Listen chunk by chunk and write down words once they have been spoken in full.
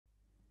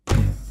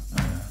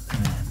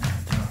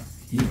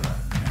You are the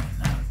man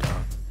now,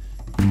 dog.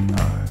 You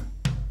are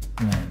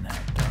the man now,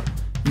 dog.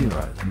 You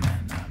are the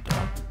man now,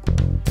 dog.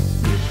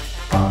 You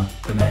are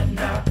the man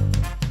now,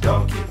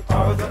 dog. You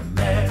are the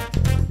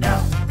man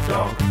now,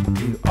 dog.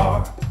 You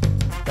are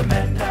the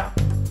man now,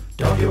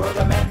 dog. You are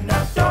the man now,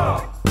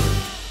 dog.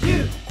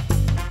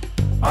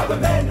 You are the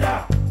man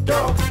now,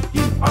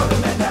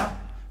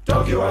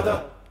 dog. You are the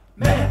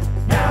man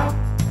now,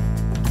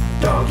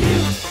 dog. You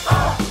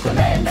are the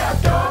man now,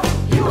 dog.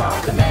 You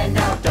are the man now, dog. You are the man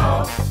now,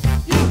 dog.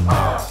 You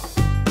are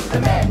the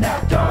man now,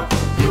 dog.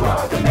 You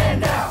are the man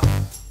now,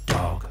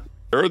 dog.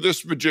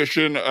 This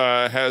magician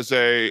has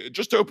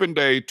just opened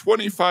a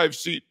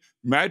 25-seat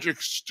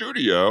magic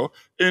studio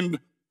in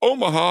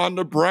Omaha,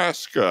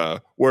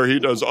 Nebraska, where he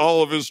does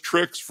all of his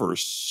tricks for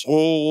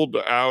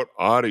sold-out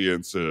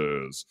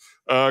audiences.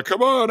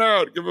 Come on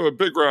out. Give him a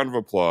big round of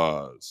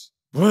applause.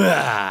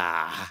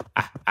 Oh,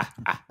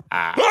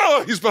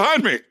 he's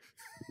behind me.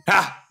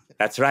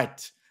 That's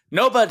right.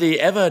 Nobody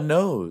ever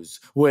knows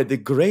where the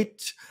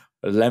great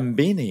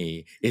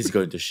Lambini is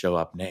going to show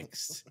up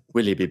next.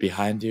 Will he be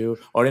behind you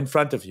or in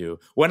front of you?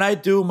 When I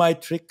do my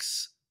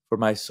tricks for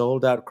my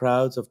sold-out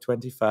crowds of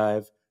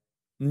 25,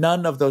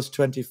 none of those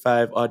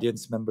 25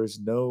 audience members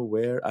know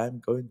where I'm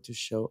going to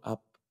show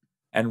up.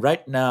 And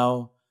right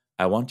now,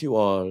 I want you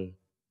all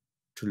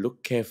to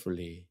look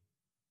carefully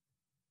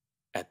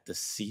at the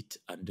seat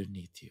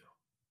underneath you.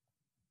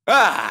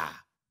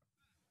 Ah!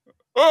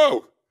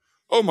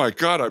 Oh my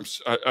God!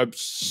 I'm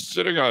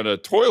sitting on a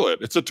toilet.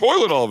 It's a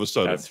toilet all of a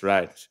sudden. That's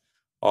right.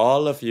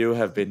 All of you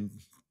have been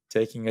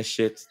taking a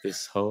shit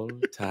this whole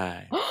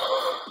time.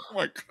 Oh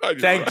my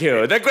God! Thank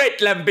you. The great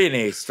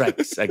Lambini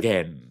strikes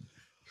again.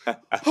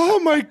 Oh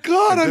my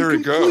God!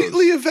 I'm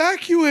completely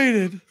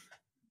evacuated.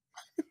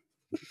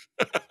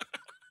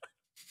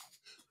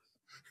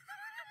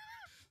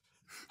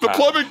 The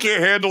plumbing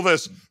can't handle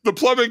this. The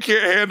plumbing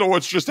can't handle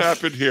what's just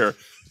happened here.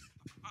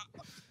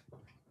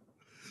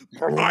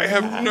 I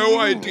have no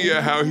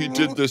idea how he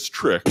did this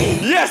trick.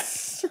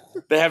 Yes!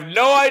 They have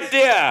no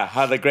idea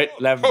how the great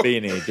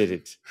Lambini did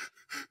it.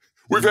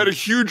 We've had a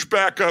huge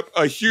backup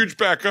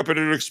and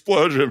an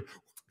explosion.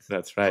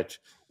 That's right.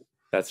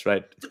 That's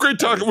right. The great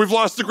talk. We've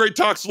lost the great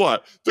Toxalot.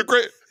 The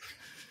great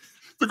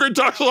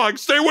Toxalot.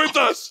 Stay with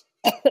us.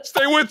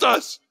 Stay with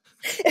us.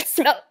 It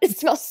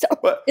smells so.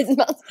 What? It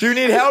smells. Do you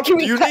need help?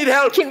 Do you need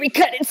help? Can we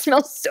cut? It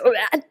smells so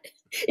bad.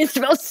 It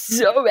smells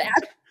so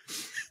bad.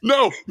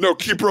 No,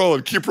 keep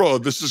rolling.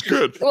 This is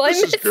good. Well, I'm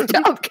gonna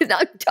stop because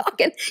I'm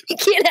talking. You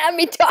can't have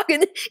me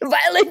talking. It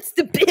violates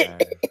the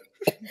bit.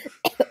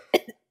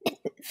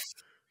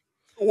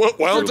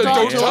 Well,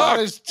 don't talk.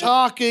 Is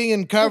talking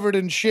and covered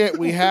in shit.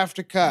 We have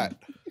to cut.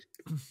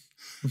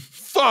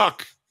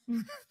 Fuck.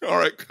 All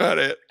right, cut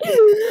it.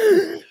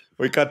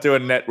 We cut to a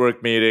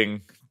network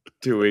meeting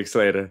 2 weeks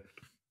later.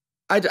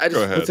 I just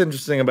what's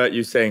interesting about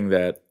you saying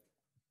that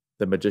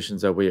the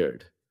magicians are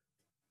weird,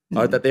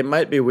 or that they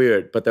might be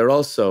weird, but they're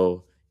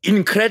also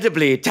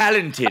incredibly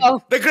talented.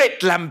 Oh. The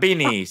great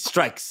Lambini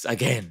strikes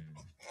again.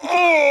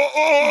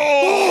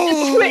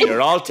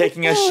 You're all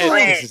taking a shit.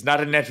 This is not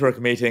a network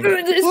meeting.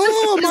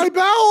 My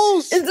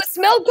bowels! Is the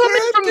smell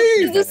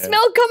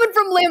coming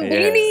from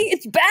Lambini? Yeah.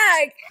 It's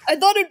back. I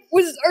thought it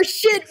was our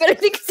shit, but I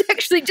think it's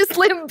actually just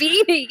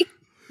Lambini.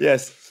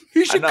 Yes.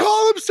 He should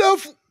call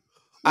himself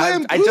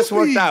Lamb I just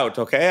worked out,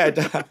 okay?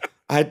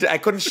 I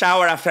couldn't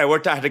shower after I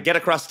worked out. I had to get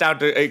across town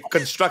to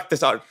construct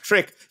this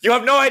trick. You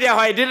have no idea how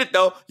I did it,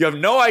 though. You have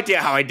no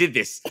idea how I did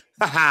this.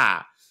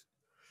 Ha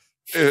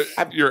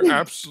You're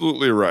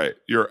absolutely right.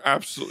 You're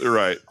absolutely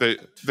right.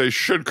 They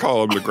should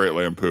call him the Great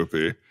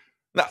Lampoopy.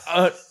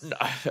 No,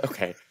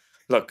 okay.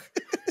 Look,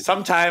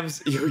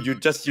 sometimes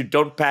you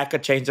don't pack a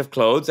change of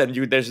clothes, and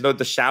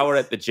the shower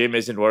at the gym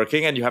isn't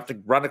working, and you have to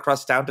run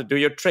across town to do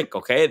your trick.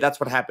 Okay, that's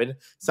what happened.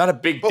 It's not a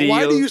big deal.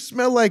 Why do you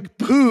smell like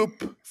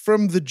poop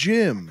from the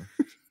gym?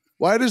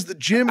 Why does the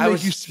gym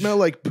make you smell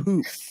like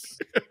poop?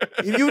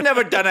 You've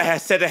never done a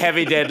set of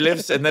heavy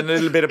deadlifts and then a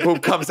little bit of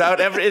poop comes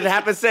out. It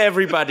happens to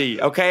everybody,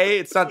 okay?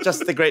 It's not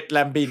just the great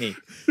Lambini.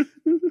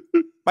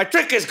 My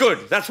trick is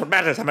good. That's what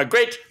matters. I'm a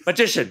great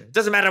magician.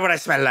 Doesn't matter what I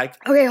smell like.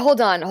 Okay,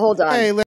 hold on. Hey,